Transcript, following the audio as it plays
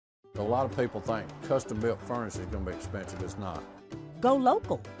A lot of people think custom-built furniture is going to be expensive. It's not. Go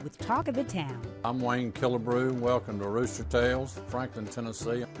local with Talk of the Town. I'm Wayne Killebrew. Welcome to Rooster Tails, Franklin,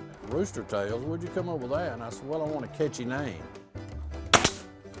 Tennessee. Rooster Tails, where'd you come up with that? And I said, well, I want a catchy name.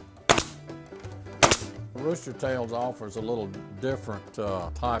 Rooster Tails offers a little different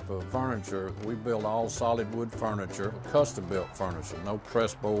type of furniture. We build all solid wood furniture, custom built furniture, no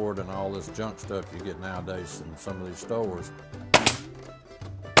press board and all this junk stuff you get nowadays in some of these stores.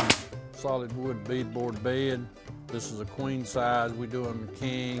 Solid wood beadboard bed. This is a queen size. We do them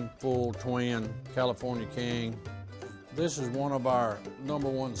king, full twin, California king. This is one of our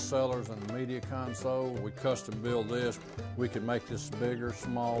 #1 sellers in the media console. We custom build this. We can make this bigger,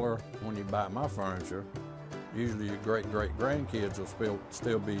 smaller. When you buy my furniture, usually your great-great-grandkids will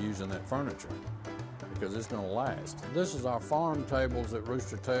still be using that furniture because it's going to last. This is our farm tables that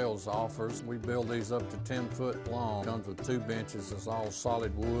Rooster Tails offers. We build these up to 10 foot long. Comes with 2 benches. It's all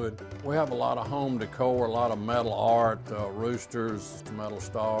solid wood. We have a lot of home decor, a lot of metal art, roosters, metal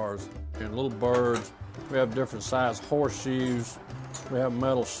stars, and little birds. We have different size horseshoes. We have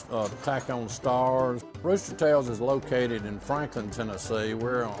metal tack-on stars. Rooster Tails is located in Franklin, Tennessee.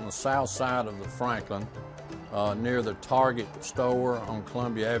 We're on the south side of the Franklin, near the Target store on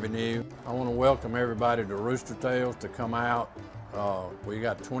Columbia Avenue. I want to welcome everybody to Rooster Tails to come out. We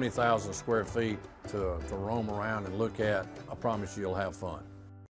got 20,000 square feet to roam around and look at. I promise you'll have fun.